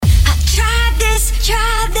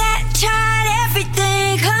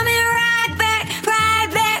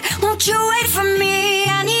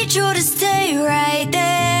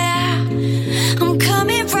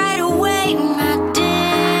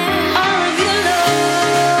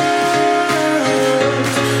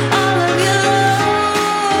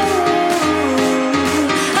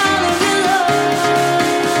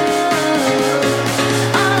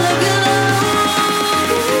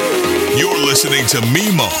to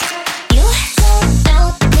Mimo.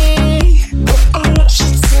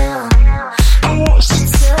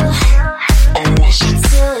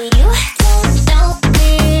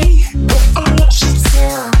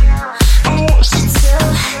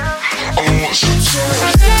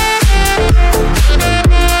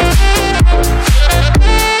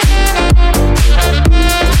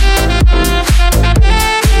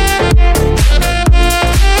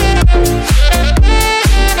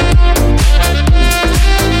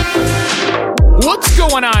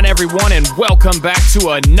 Everyone, and welcome back to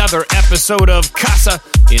another episode of Casa.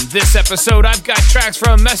 In this episode, I've got tracks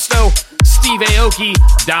from Mesto, Steve Aoki,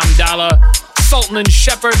 Dom Dalla, Sultan and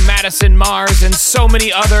Shepard, Madison Mars, and so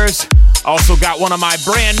many others. Also got one of my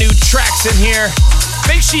brand new tracks in here.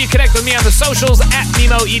 Make sure you connect with me on the socials at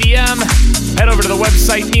MimoEDM. Head over to the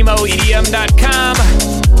website MimoEDM.com.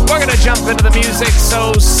 We're going to jump into the music,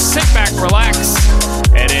 so sit back, relax,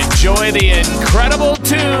 and enjoy the incredible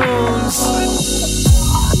tunes.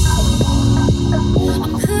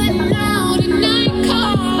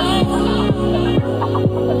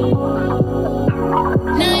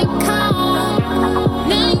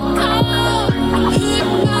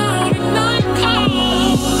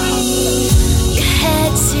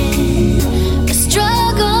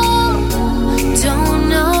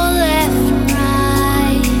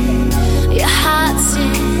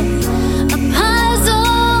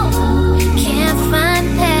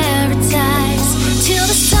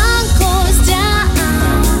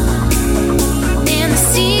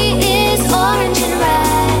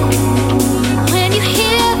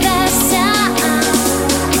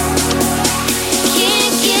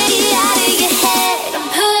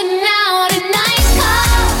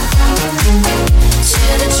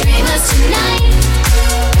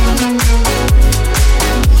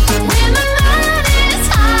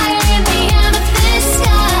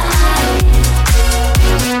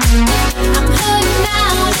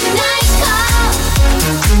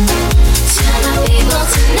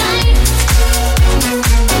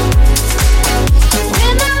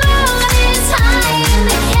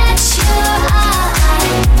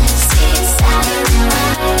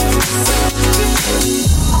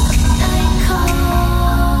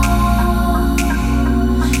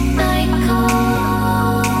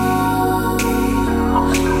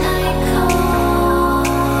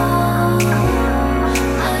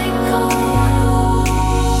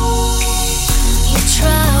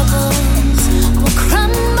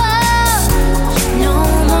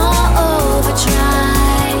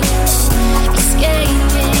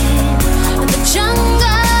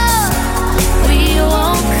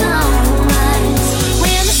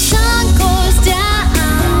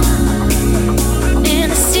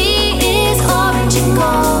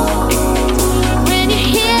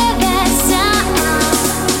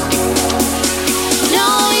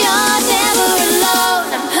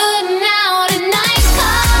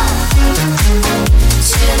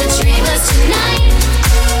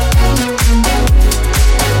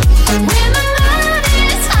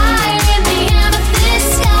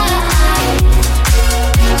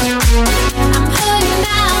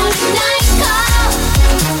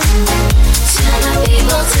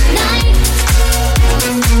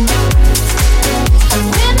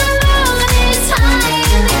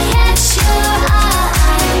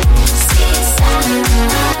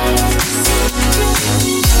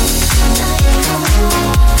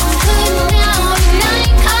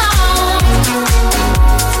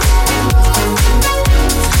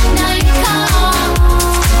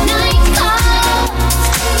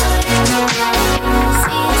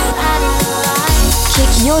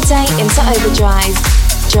 Into overdrive,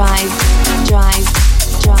 drive, drive,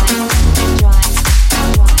 drive, drive, drive.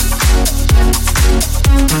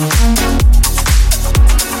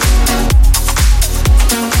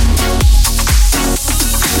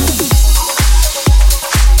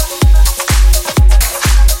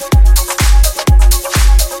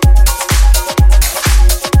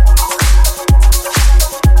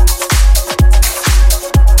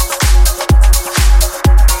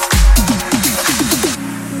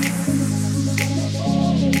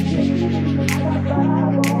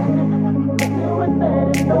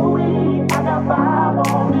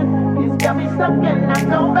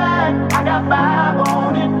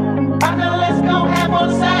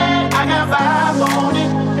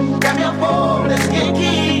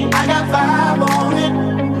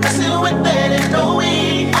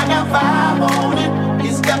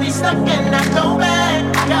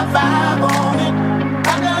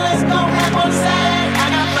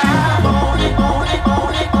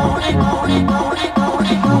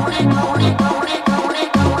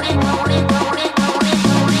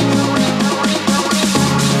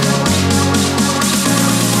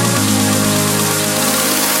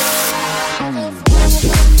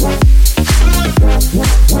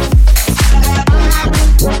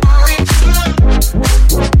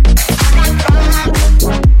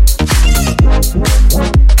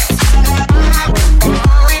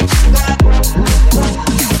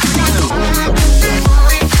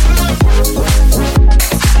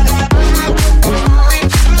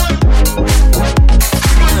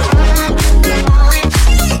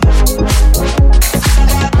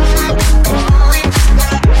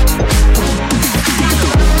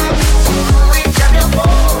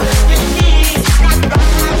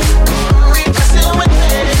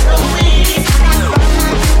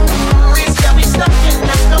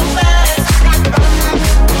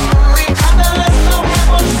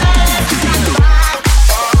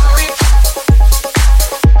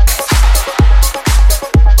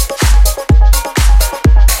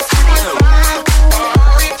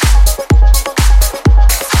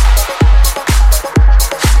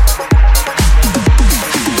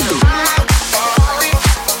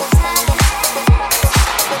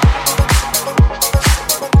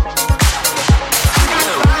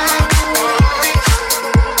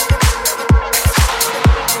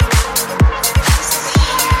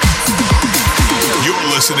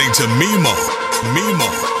 to Mimo.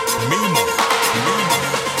 Mimo.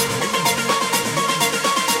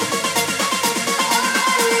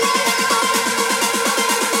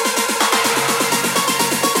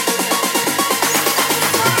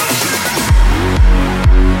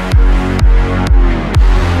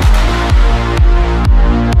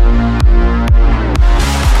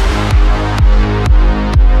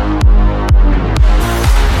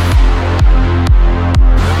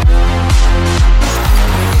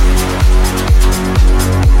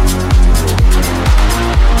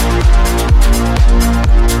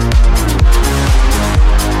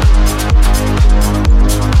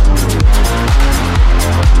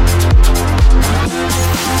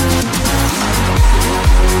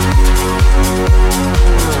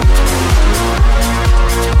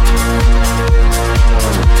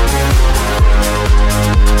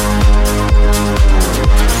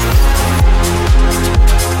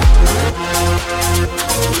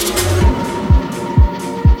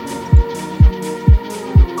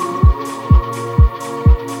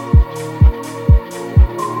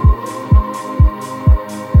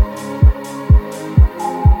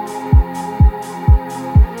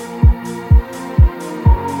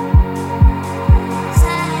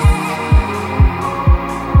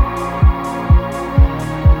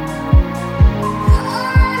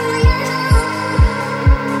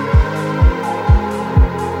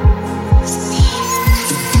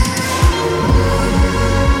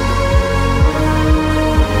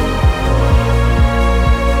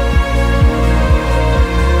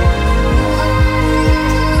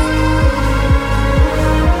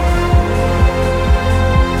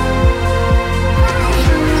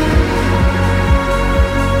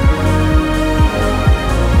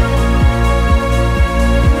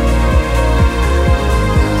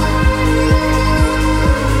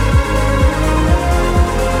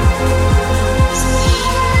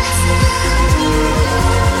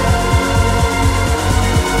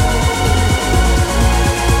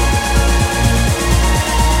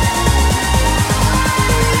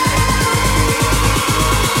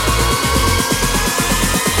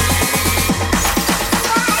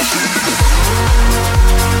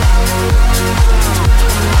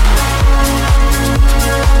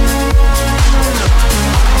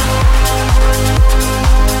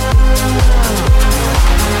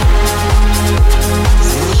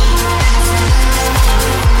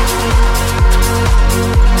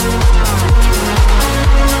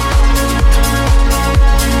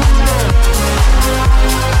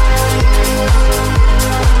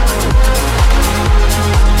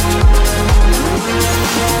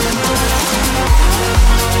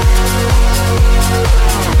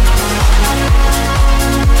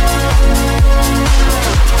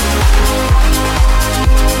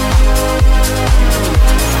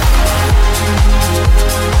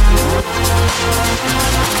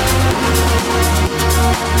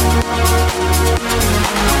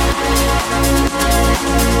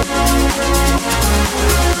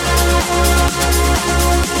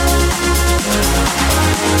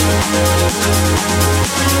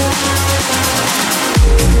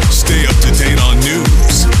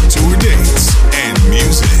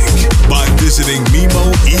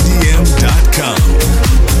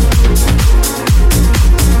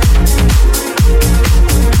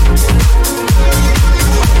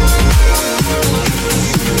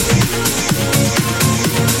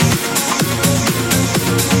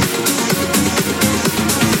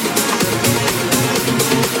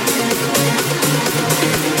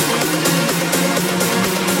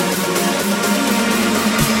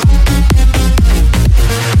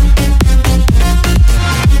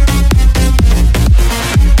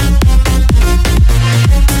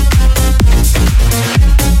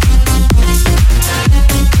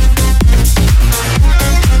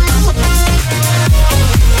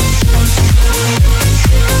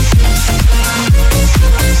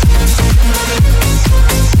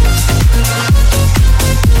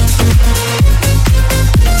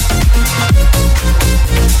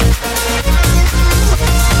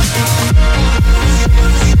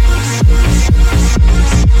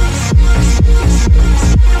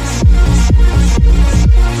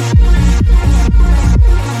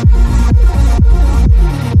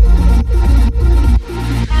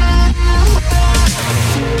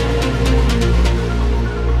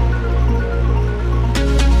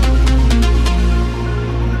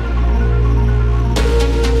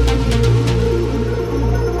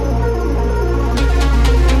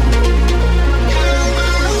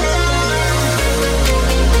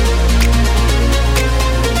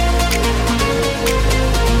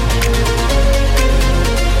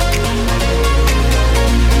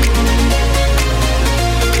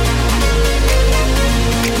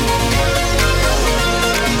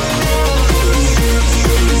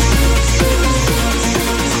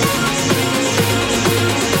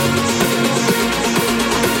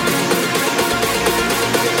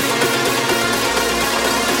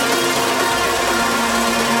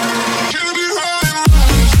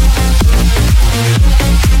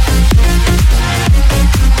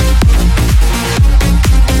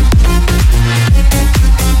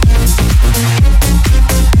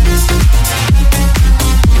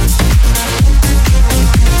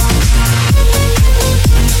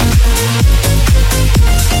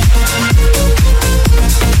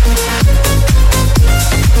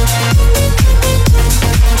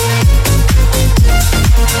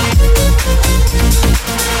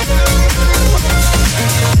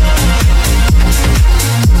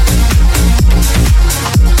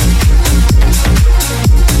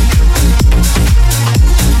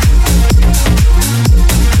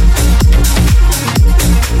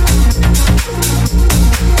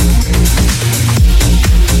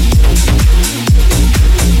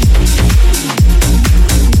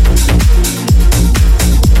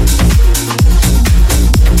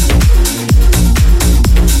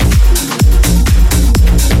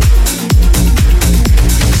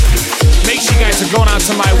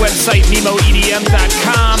 site,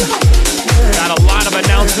 MimoEDM.com. Got a lot of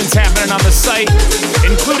announcements happening on the site,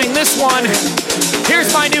 including this one.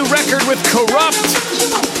 Here's my new record with Corrupt.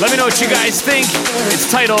 Let me know what you guys think.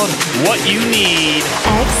 It's titled What You Need.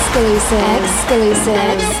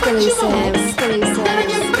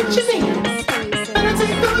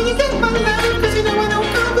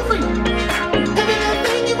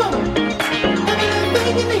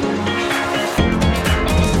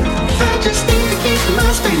 Just need to keep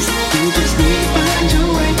my space. You just need to find your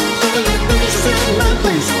way. All the things in my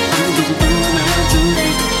place. I'm getting thrown out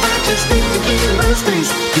today. I just need to keep my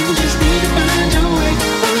space. You just need to find your way.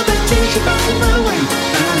 All the things you find my way.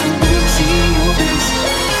 I don't want to see your face.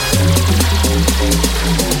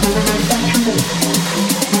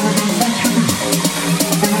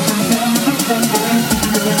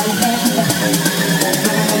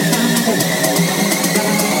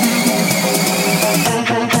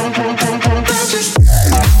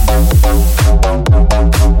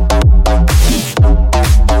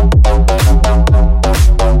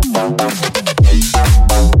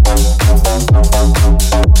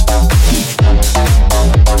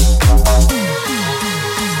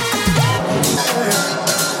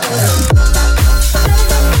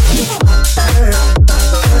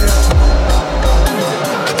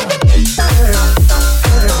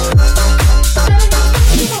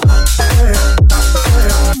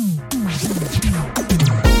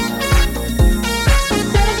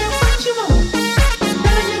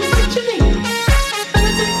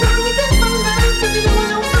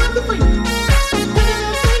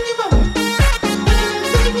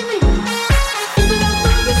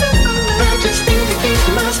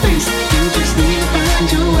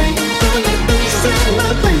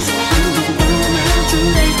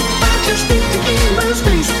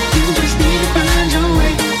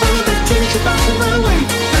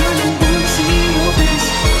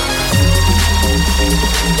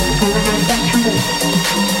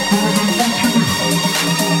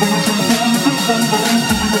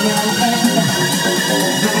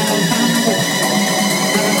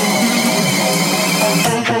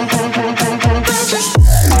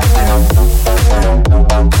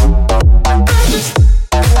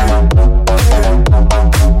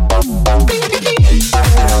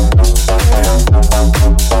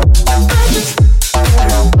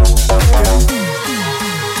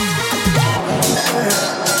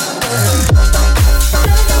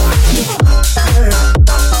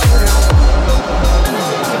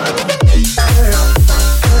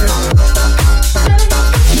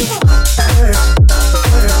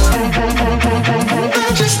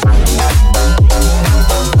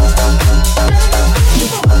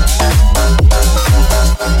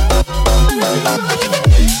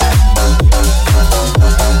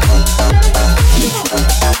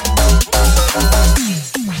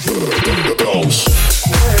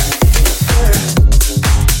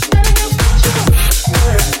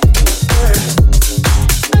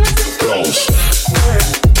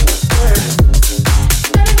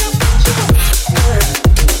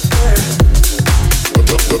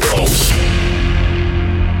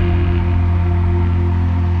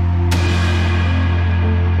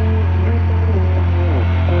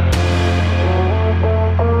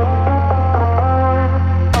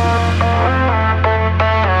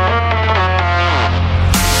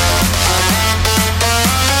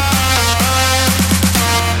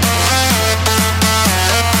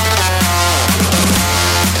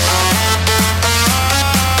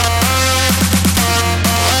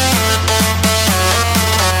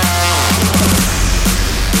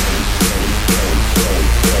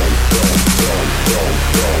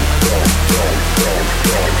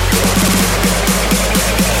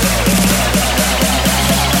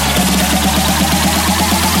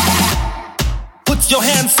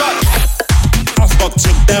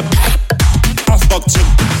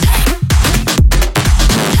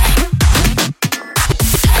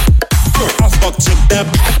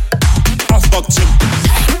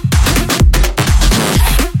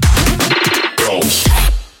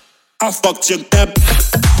 I fucked you, Deb.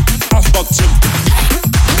 I fucked you.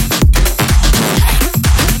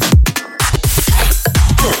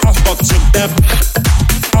 I fucked you, Deb.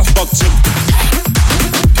 I fucked you.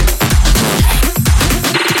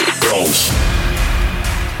 Gross.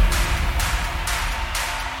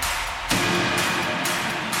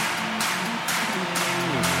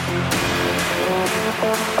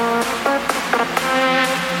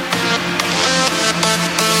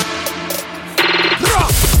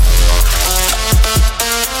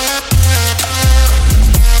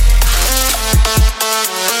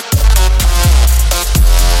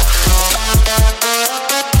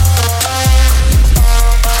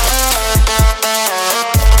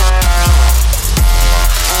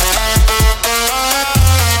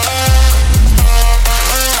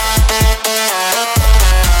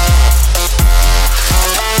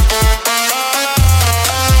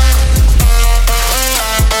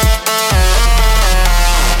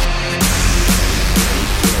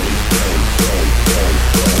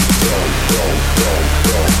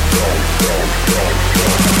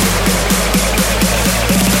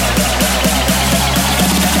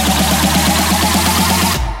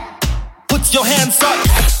 hands up.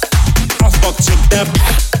 I fucked you that.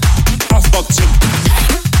 I fucked you.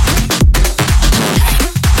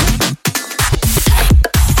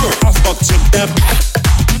 I fucked you that.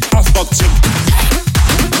 I fucked you.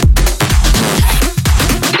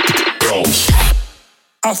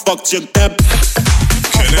 I fucked you that.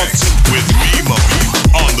 Connect with Mimo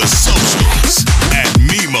on the socials at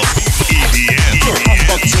Mimo EDM. I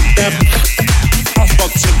fucked you that. I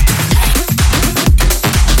fucked you.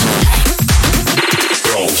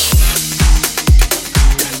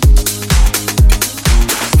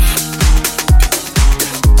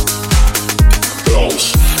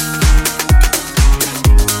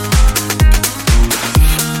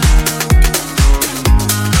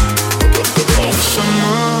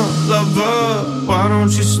 Why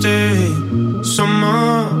don't you stay?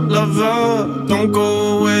 Summer lover, don't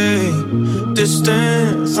go away.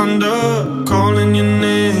 Distant thunder calling your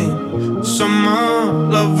name. Summer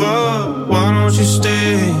lover, why don't you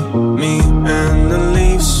stay? Me and the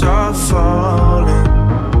leaves are falling.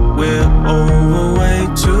 We're over way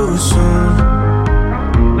too soon.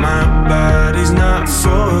 My body's not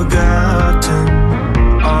forgotten.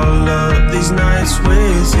 All of these nights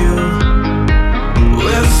with you.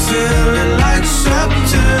 We're feeling like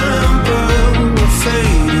September. We're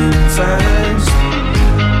fading fast.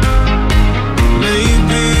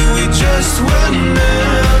 Maybe we just were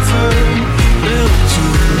never built to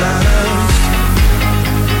last.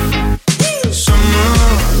 Summer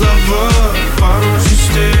lover, why don't you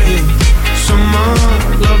stay? Summer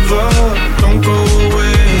lover, don't go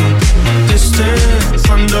away. Distant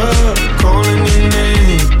thunder calling your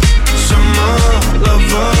name. Summer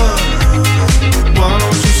lover, why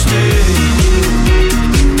don't you stay?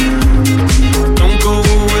 Don't go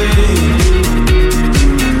away.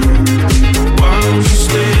 Why don't you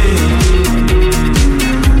stay?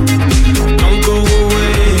 Don't go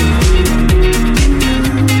away.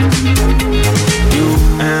 You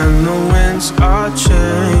and the winds are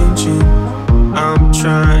changing. I'm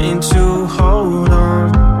trying to hold on.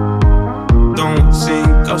 Don't think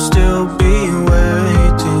I'll still be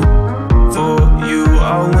waiting for you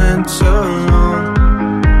all winter long.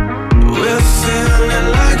 We're feeling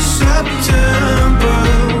like September.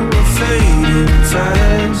 We're fading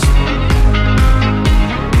fast.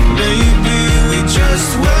 Maybe we just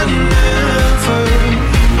were never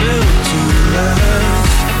built to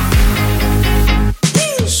last.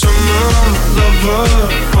 Summer lover,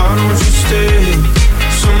 why don't you stay?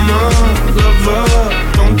 Summer lover,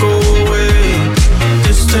 don't go away.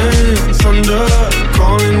 Distant thunder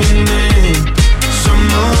calling your name.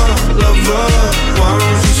 Summer lover, why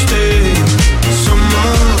don't you stay?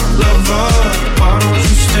 Summer lover, why don't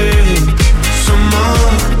you stay? Summer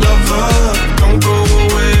lover, don't go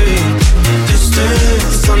away. Distant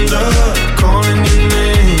thunder calling your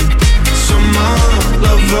name. Summer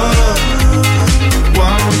lover,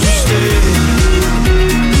 why don't you stay?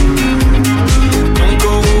 Don't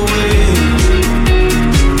go away.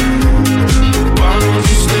 Why don't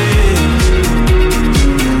you stay?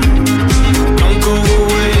 Don't go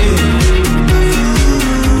away.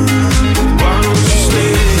 Why don't you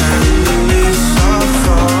stay? And the leaves are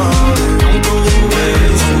falling. Don't go away.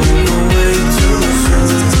 Don't go away too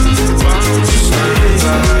soon. Why don't you stay?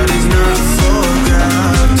 Body's not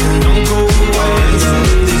forgotten. Don't go away.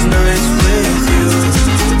 These nights with you.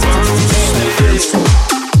 Why don't you stay?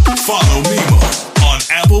 Follow Mimo on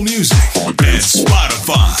Apple Music and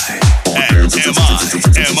Spotify at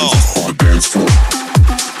MIMO. Dance floor.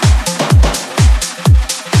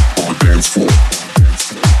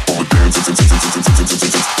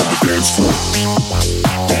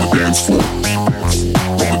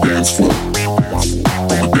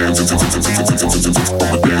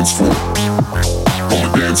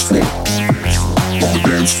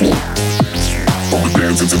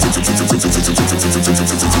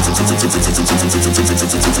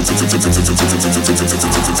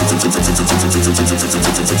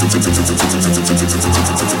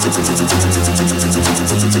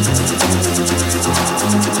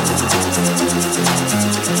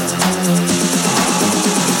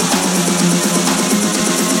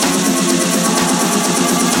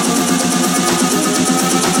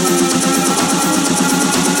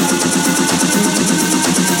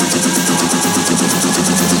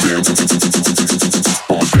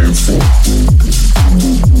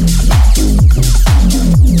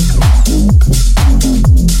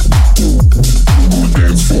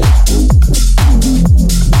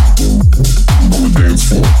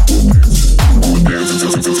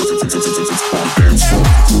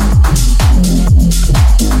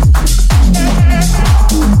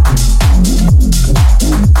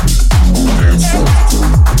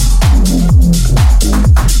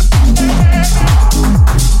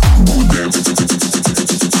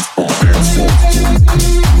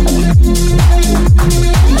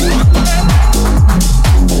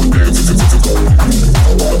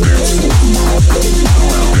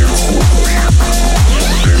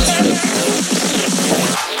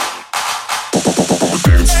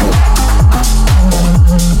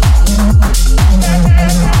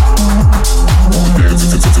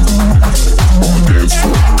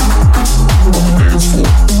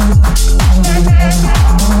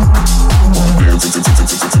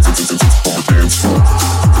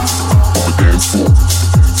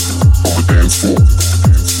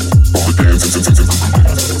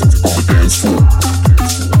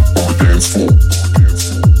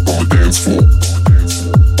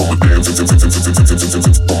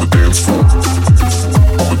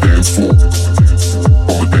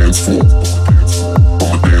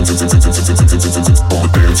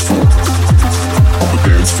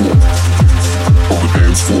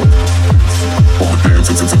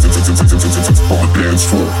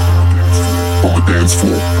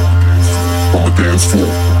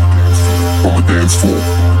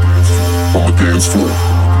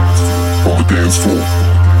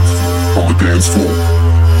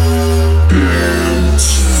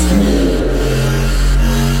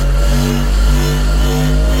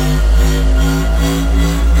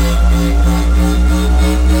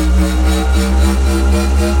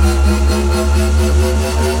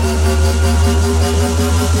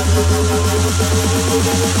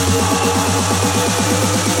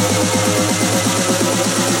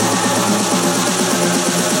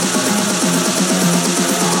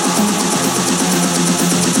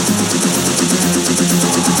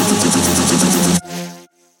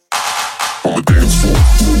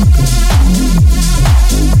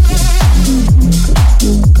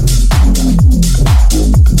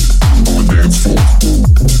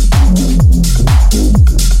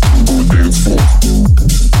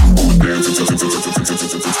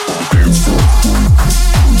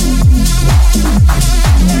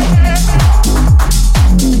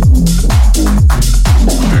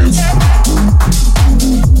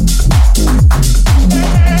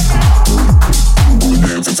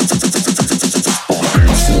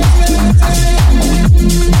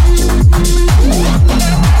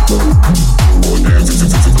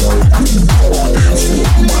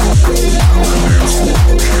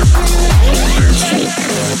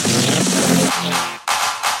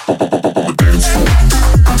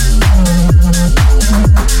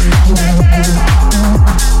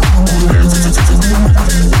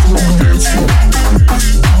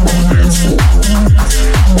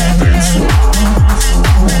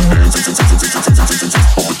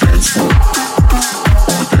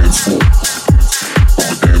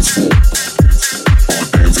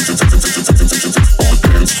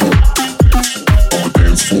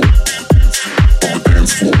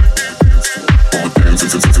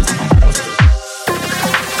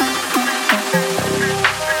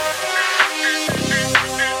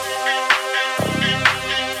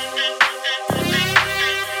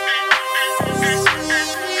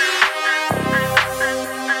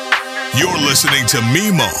 Listening to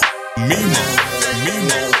Mimo.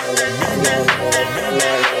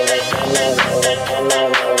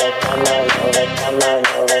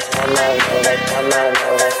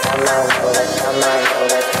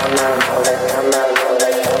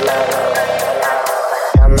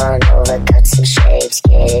 Come on over, cut some shapes,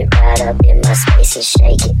 get it right up in my space and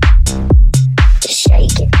shake it. Just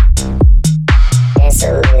shake it. Dance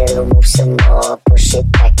a little, move some more, push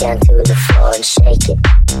it back down to the floor and shake it.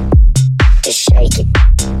 Just shake it.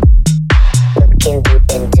 Looking deep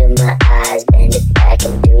into my eyes, bend it back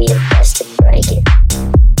and do your best to break it.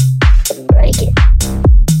 To break it.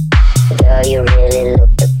 Girl, you really look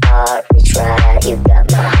the part. Reach right out, you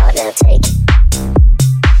got my heart, now take it.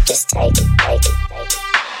 Just take it, take it, take it.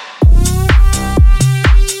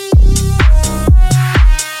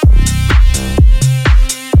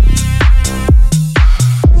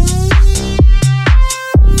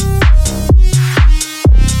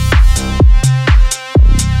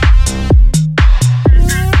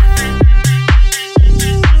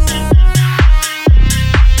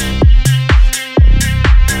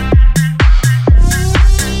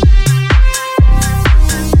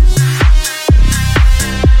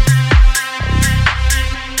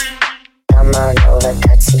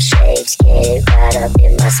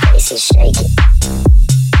 And shake it,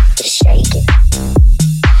 just shake it.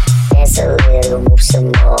 Dance a little, move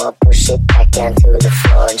some more, push it back down to the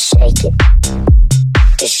floor and shake it,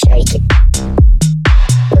 just shake it.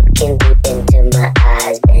 Looking deep into my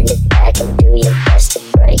eyes, bend it back and do your best to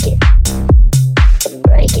break it, to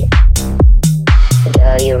break it.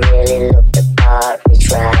 Girl, you really look the part, reach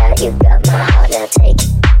right out, you got my heart, now take it,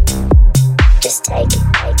 just take it,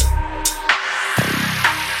 take it.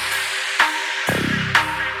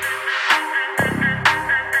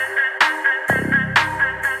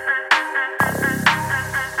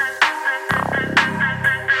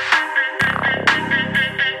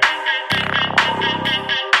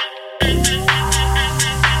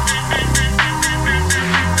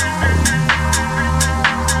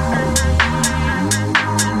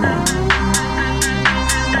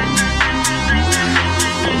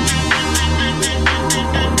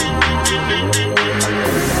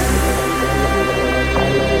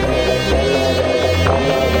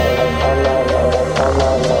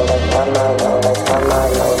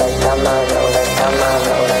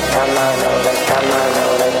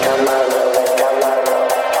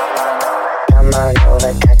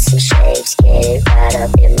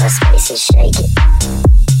 And shake it,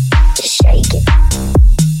 just shake it.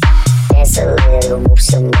 Dance a little, move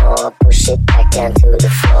some more, push it back down to the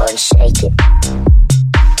floor and shake it,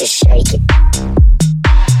 just shake it.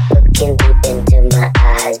 Looking deep into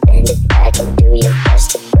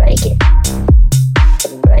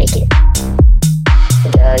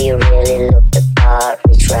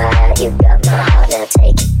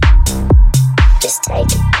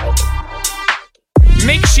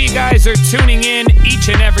guys are tuning in each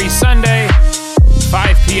and every Sunday,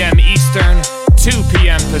 5 p.m. Eastern, 2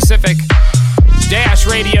 p.m. Pacific.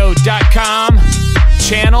 DashRadio.com,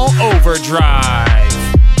 Channel Overdrive.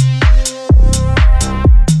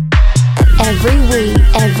 Every week,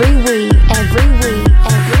 every week, every week,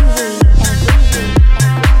 every week.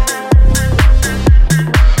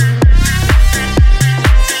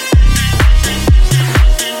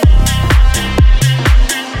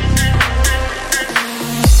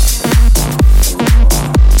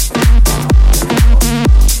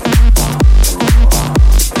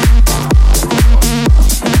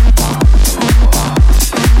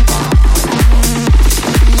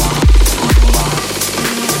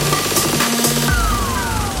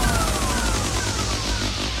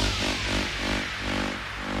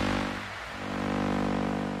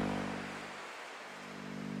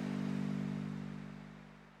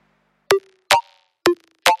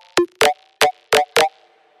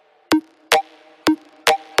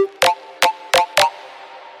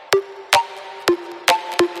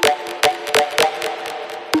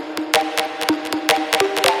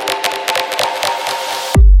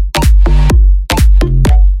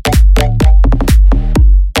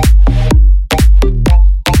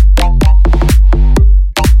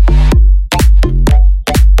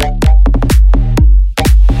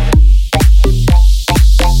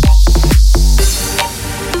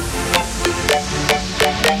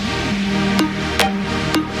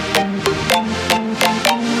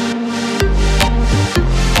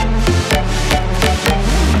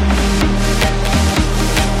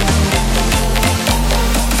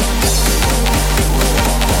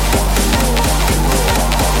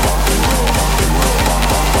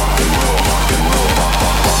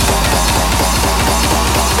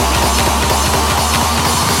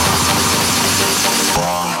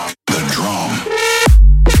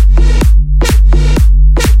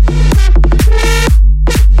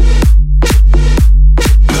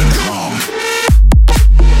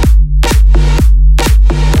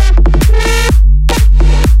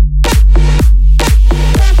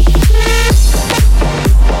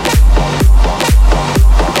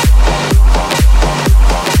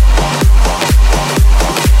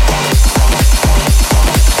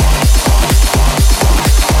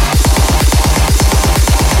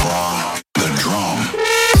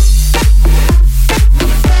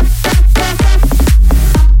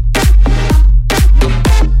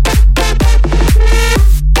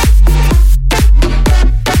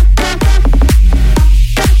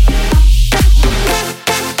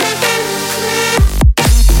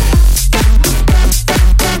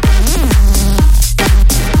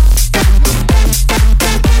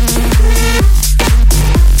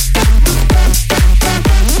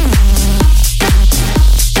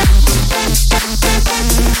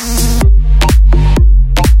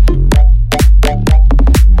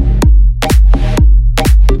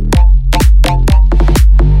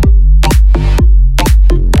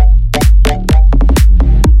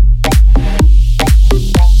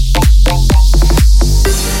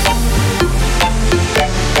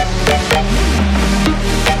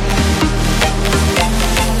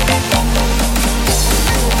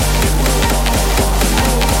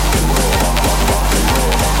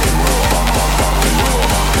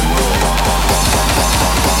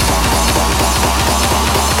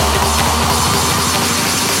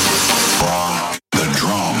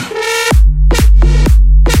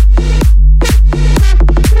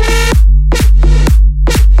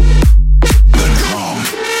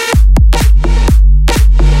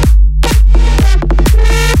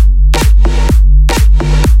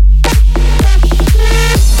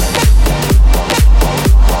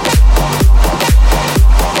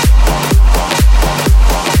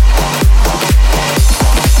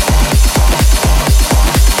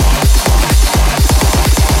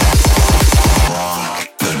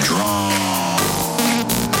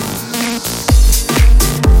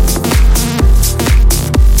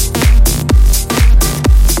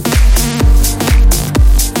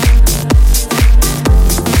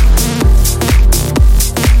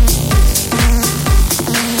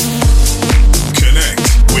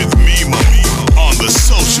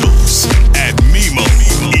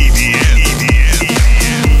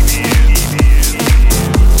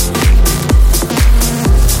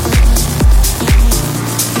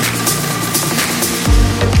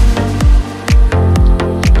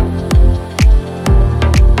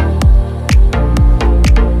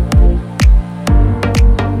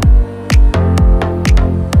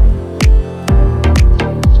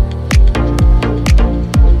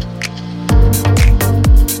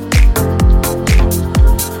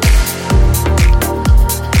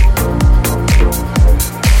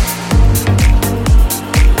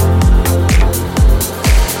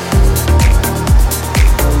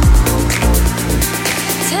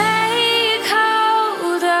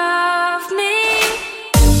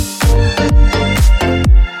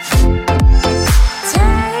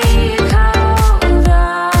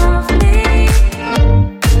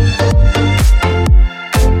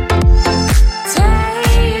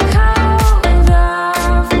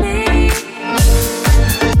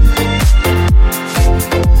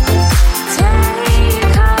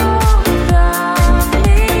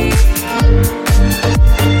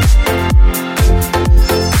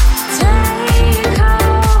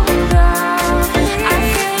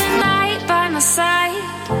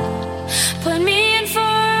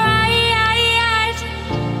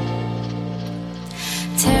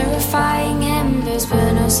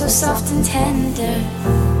 so soft and tender.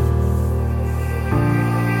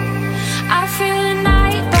 I feel the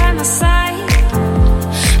night by my side.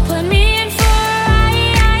 Put me in for a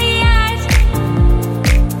ride.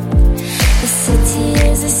 The city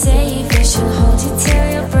is a savior. She'll hold you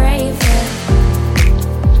till you're braver.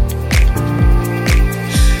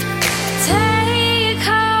 Take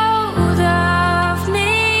hold of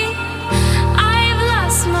me. I've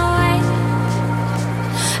lost my way.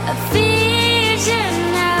 A vision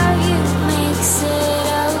of you makes it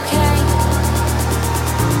okay.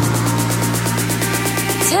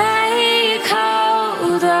 Take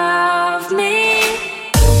hold of me.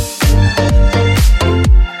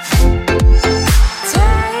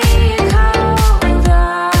 Take hold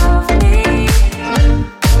of me.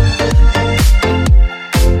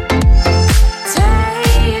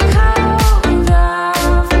 Take hold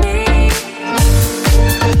of me.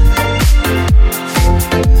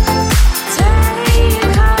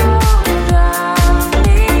 Take hold of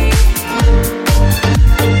me.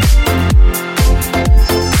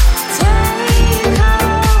 Take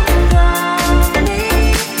hold of me.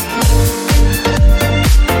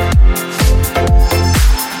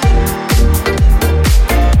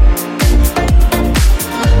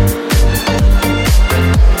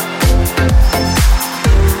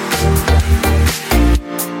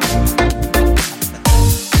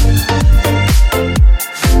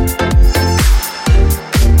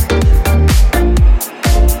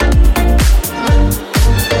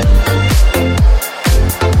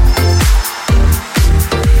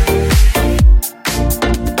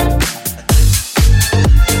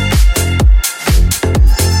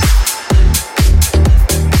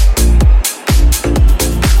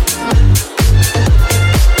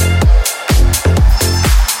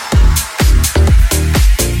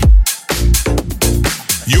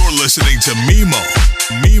 You're listening to Mimo.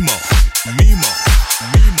 Mimo. Mimo.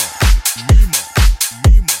 Mimo. Mimo.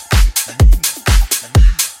 Mimo.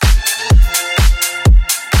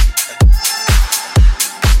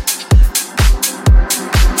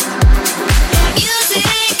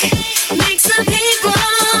 Music makes the people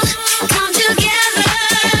come together.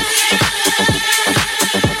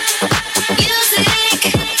 Music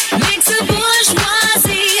makes the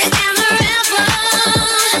bourgeoisie and the rebel.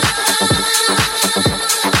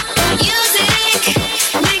 Music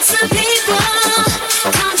makes the people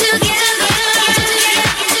come together.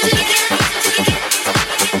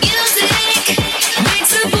 Music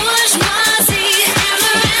makes the bourgeoisie and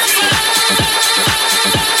the rebel.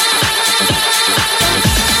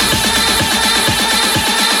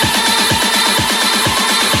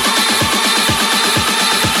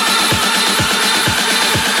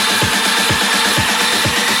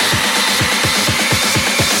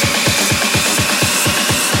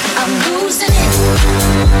 I'm losing it.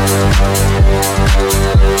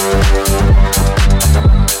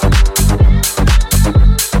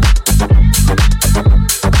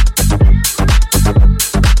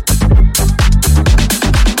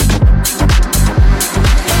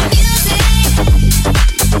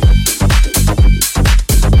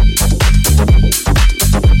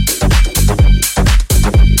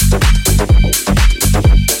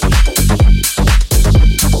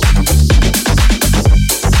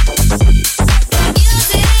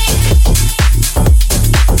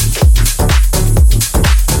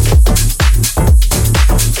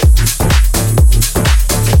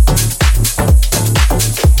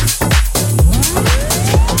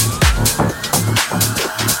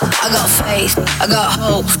 I got faith, I got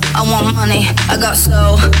hope, I want money, I got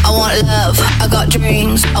soul, I want love, I got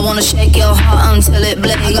dreams, I wanna shake your heart until it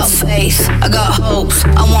bleeds. I got faith, I got hope,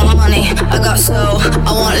 I want money, I got soul,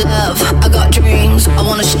 I want love, I got dreams, I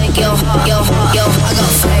wanna shake your heart, your heart, your heart. I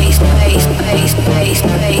got faith, faith, faith, faith,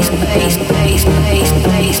 faith, faith, faith, faith, faith,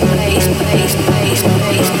 faith, faith, faith, faith, faith,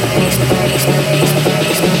 faith, faith.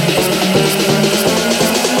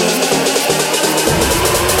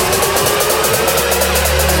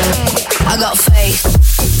 I got faith.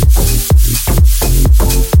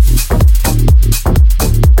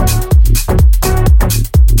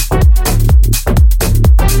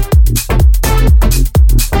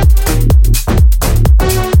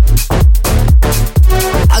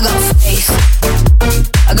 I got faith.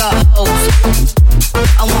 I got hope.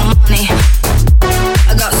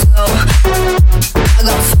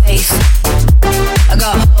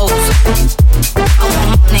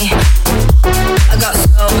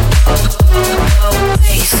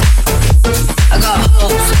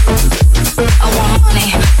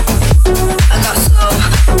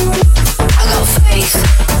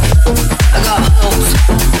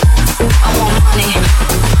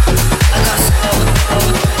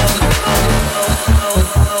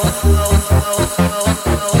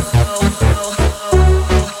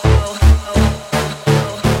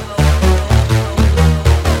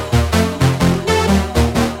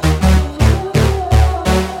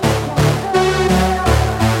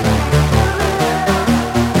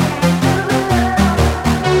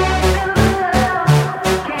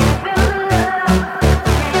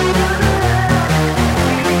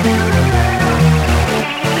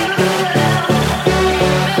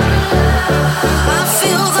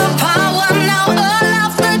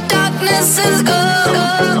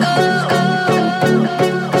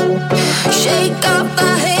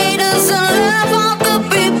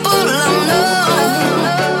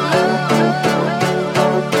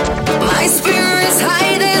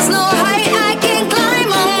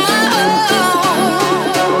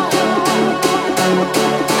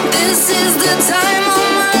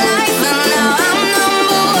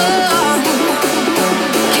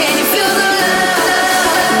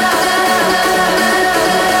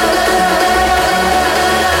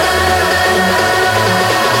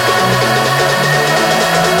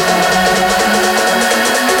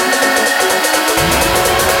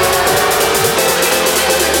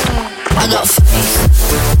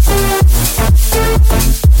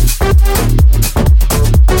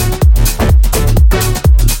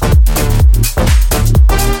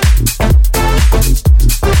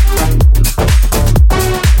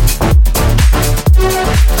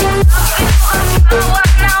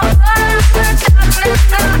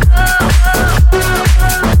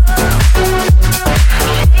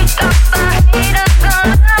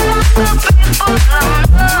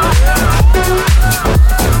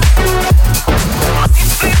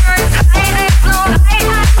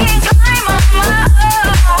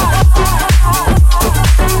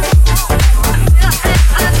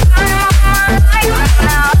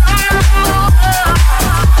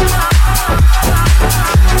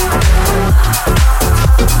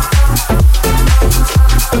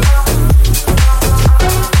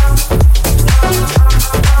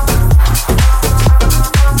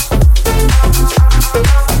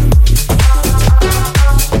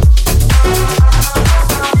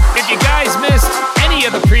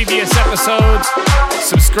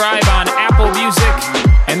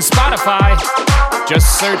 Just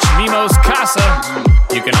search Mimo's Casa.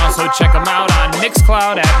 You can also check them out on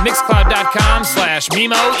Mixcloud at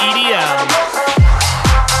mixcloud.com/MimoEDM.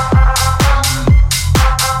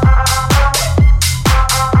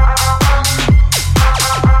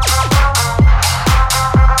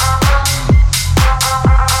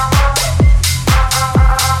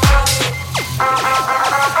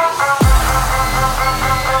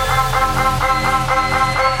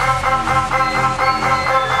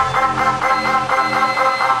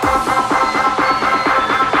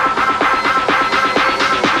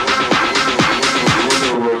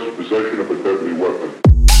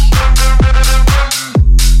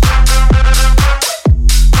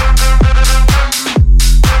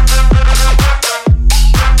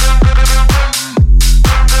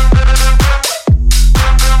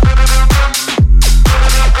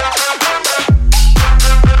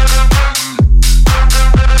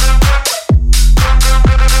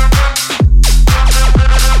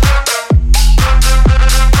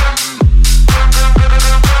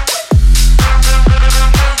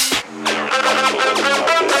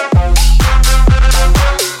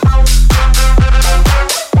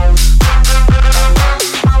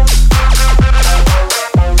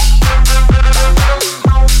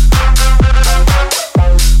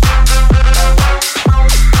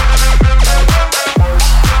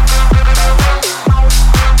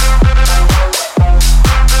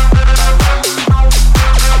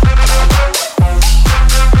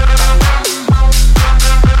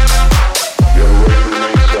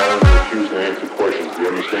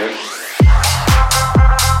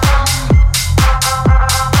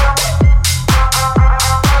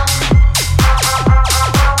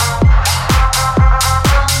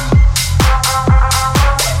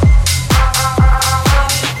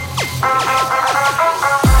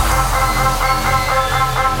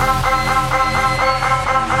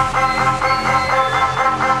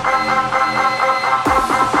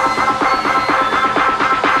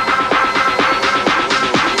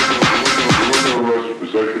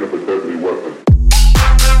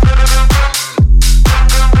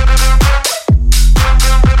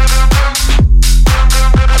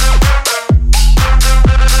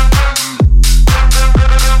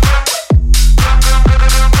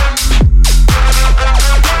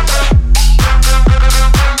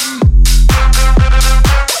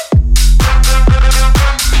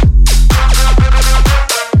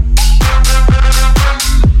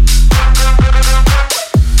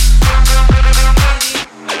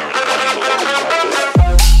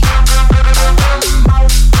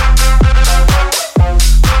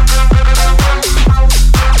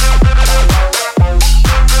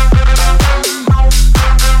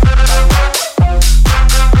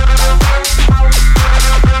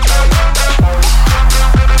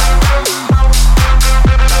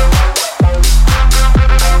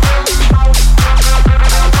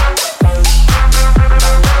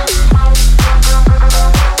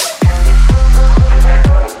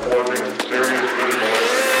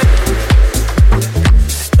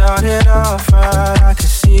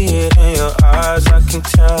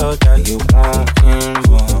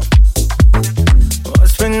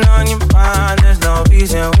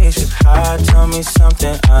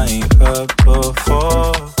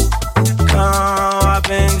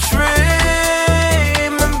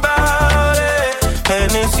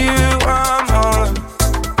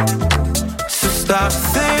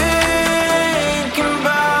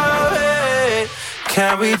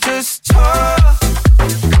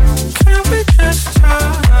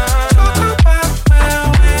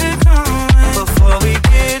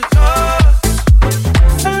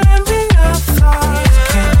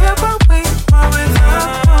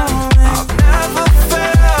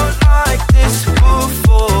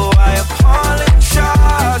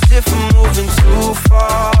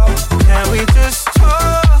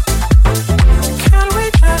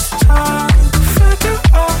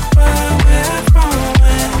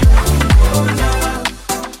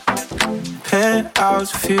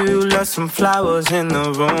 Some flowers in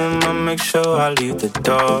the room, I'll make sure I leave the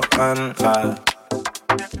door unlocked.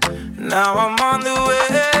 Now I'm on the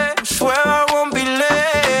way, swear I won't be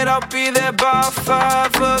late, I'll be there by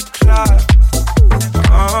 5 o'clock.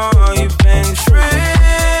 Oh, you've been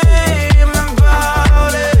dreaming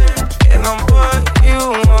about it, and I'm what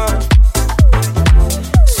you want.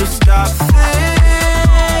 So stop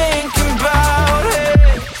thinking about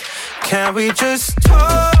it. Can we just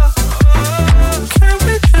talk? Can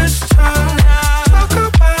we just talk? Talk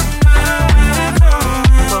about where we're going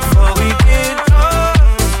before we get lost.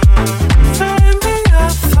 Telling me your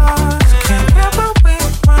thoughts. Can't get what we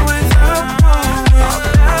want without knowing. I've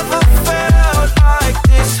never felt like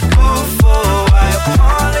this before. I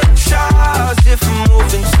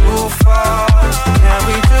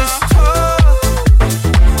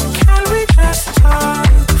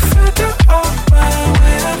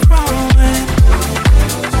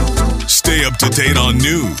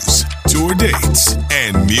dates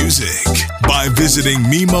and music by visiting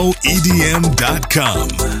MimoEDM.com.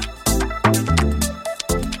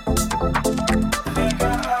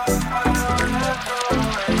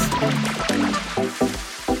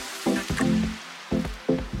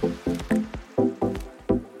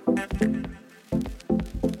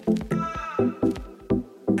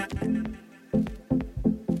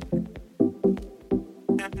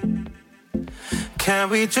 Can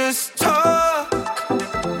we just talk?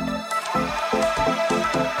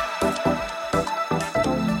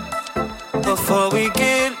 Before we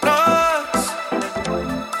get lost.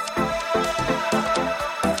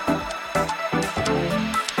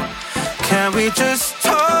 Can we just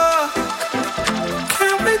talk?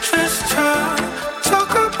 Can we just talk?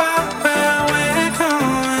 Talk about where we're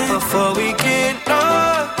going before we get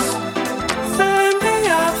lost. Send me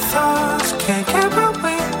your thoughts. Can't get what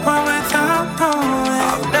we want without knowing.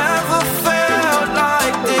 I've never felt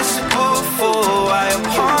like this before. I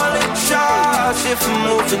apologize if I'm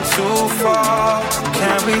moving too far.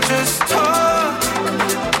 Can we just talk?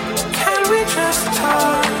 Can we just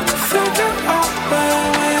talk? Figure out where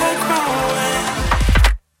we're growing.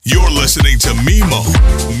 You're listening to Mimo.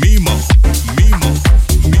 Mimo. Mimo.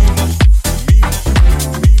 Mimo.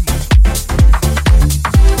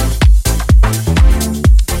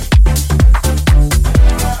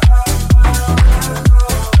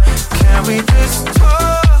 Can we just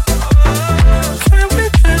talk? Can we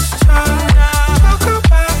just talk? Talk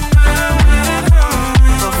about where we're going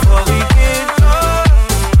before we get lost.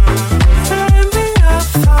 Send me your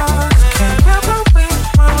thoughts. Can't get what we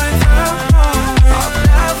want without knowing. I've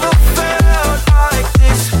never felt like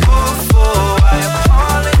this before. I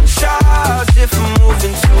apologize if I'm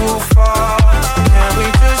moving too far. Can we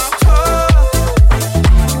just talk?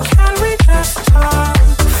 Can we just talk?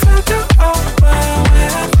 Figure out where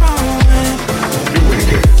we're going.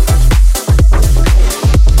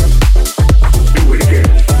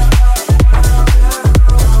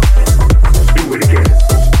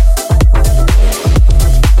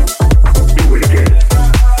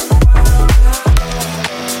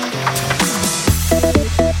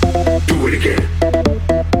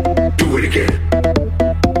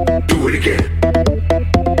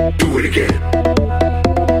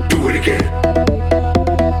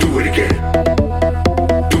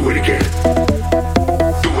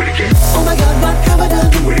 Oh my God, what have I done?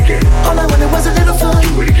 Do it again. All I wanted was a little fun.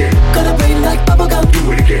 Do it again. Got a brain like bubblegum.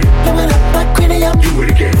 Do it again. Blowing up like cranium. Do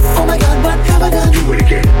it again. Oh my God, what have I done? Do it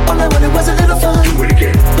again. All I wanted was a little fun. Do it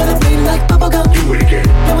again. Got a brain like bubblegum. Do it again.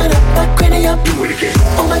 Blowing up like cranium. Do it again.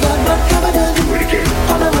 Oh my God, what have I done? Do it again.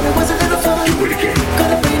 All I wanted was a little fun. Do it again.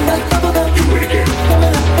 Got a brain like bubblegum. Do it again.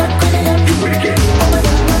 Blowing up like cranium. Do it again. Oh my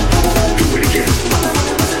God, what have I done? Do it again. All I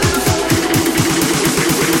wanted was a little fun.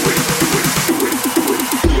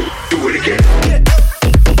 Do it again.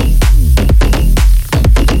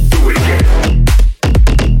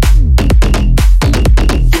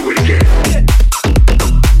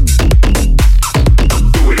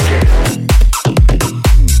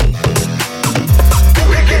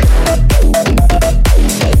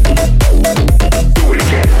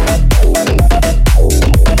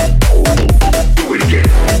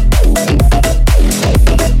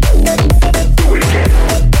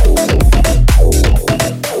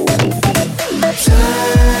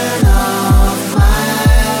 Turn off my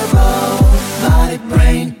robotic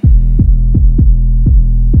brain.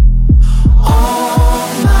 All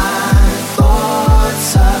my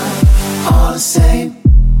thoughts are all the same.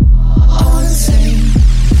 All the same.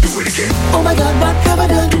 Do it again. Oh my God, what have I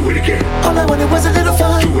done? Do it again. All I wanted was a little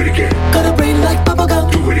fun. Do it again. Got a brain like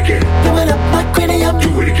bubblegum. Do it again. Blowing up like cranium.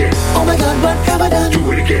 Do it again. Oh my God, what have I done?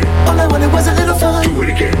 Do it again. All I wanted was a little fun. Do it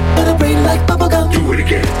again. Got a brain like bubblegum. Do it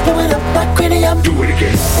again. Blowing up like cranium. Do it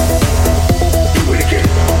again. Do it again.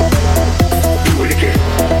 Do it again.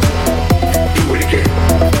 Do it again.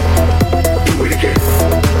 Do it again.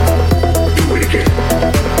 Do it again.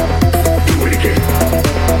 Do it again.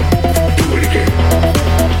 Do it again.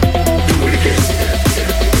 Do it again.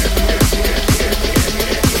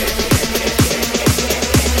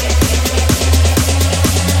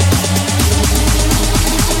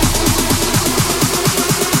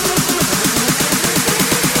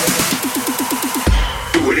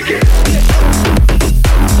 Do it again.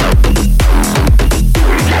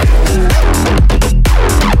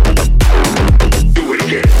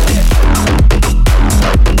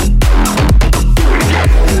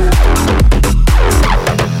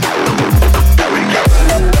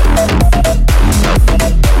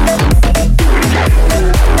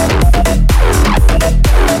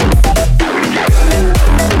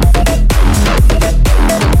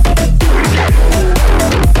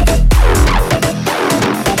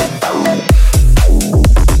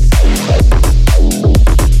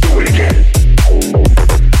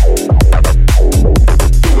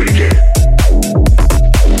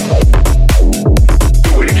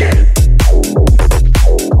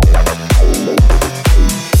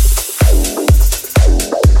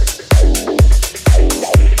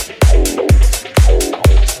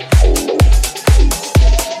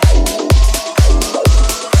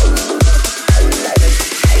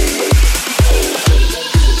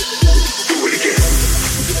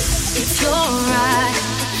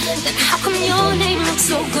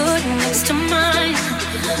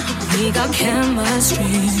 our chemistry.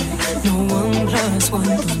 No 1 + 1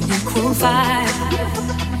 don't equal 5.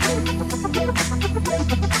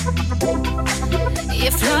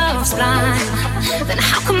 If love's blind, then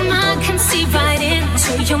how come I can see right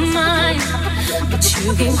into your mind? But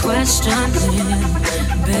you keep questioning,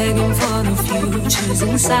 begging for the futures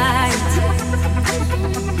inside.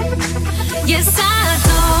 Yes, I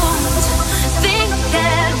don't think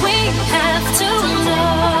that we have to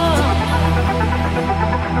know,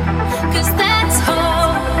 'cause that's all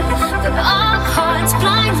that our hearts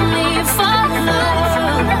blindly follow.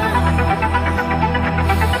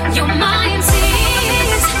 Your mind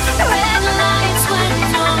sees red lights when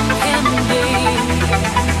none can be.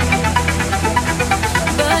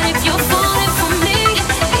 But if you're falling for me,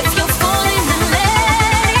 if you're falling, then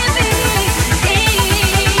let it be.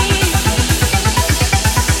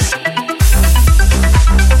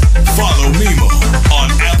 Follow Mimo on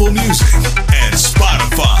Apple Music and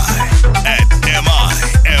Spotify at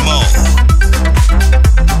MIMO.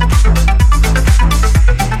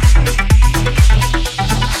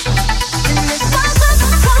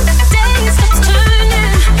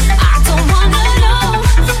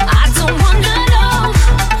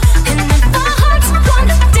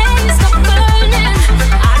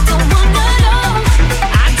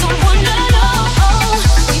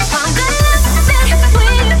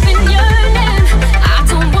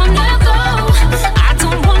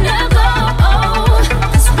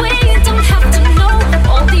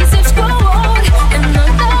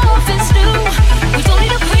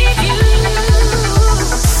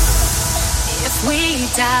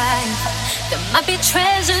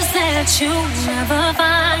 Treasures that you'll never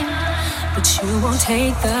find, but you won't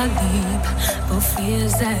take the leap for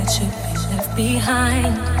fears that should be left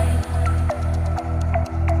behind.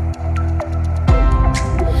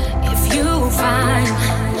 If you find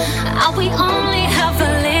out we only have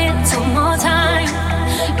a little more time,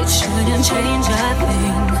 it shouldn't change a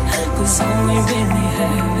thing, 'cause all we really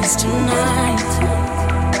have is tonight.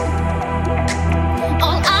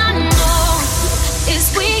 All I know is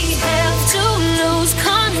we have to lose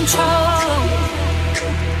control,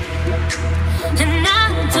 and I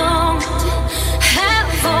don't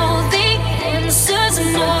have all the answers,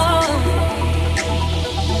 no.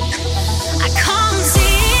 I can't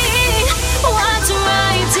see what's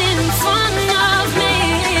right in front of me,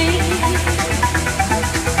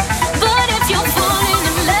 but if you're falling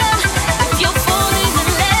in love, if you're falling in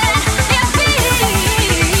love,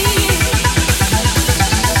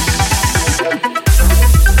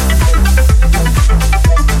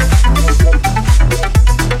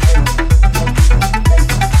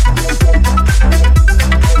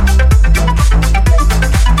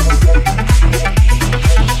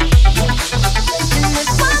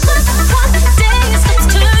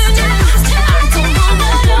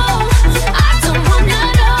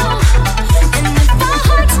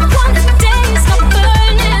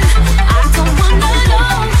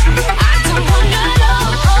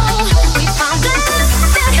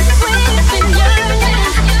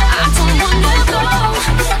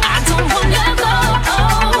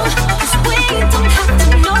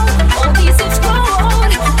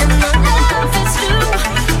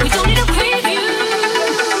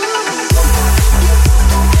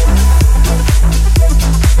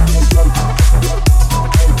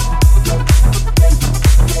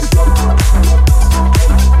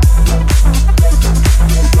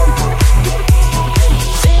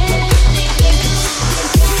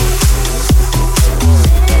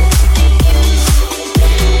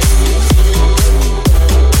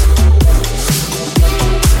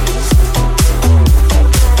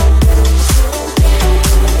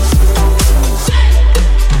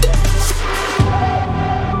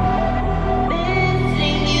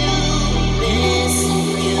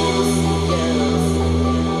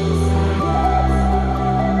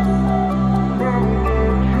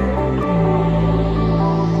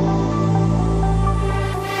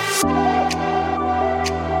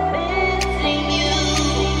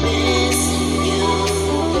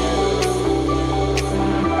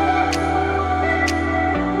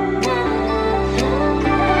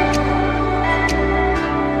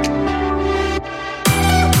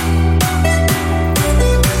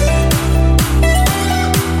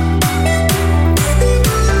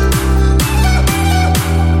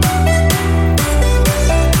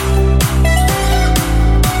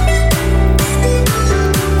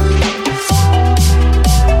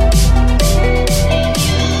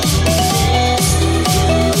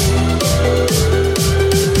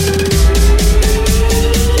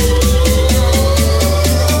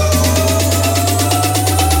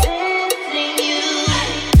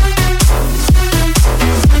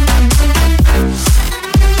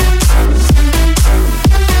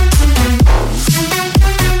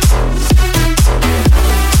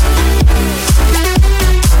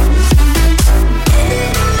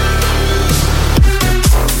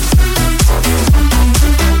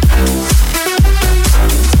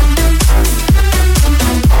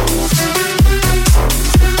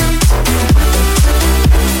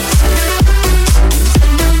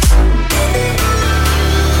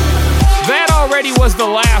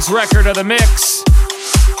 last record of the mix,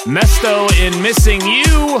 Mesto in Missing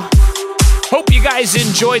You. Hope you guys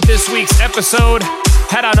enjoyed this week's episode.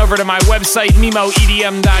 Head on over to my website,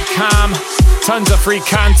 MimoEDM.com. Tons of free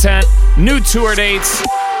content, new tour dates,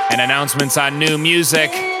 and announcements on new music.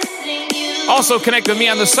 Also connect with me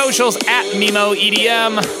on the socials at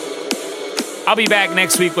MimoEDM. I'll be back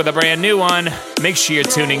next week with a brand new one. Make sure you're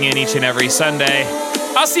tuning in each and every Sunday.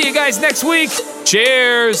 I'll see you guys next week.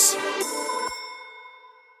 Cheers!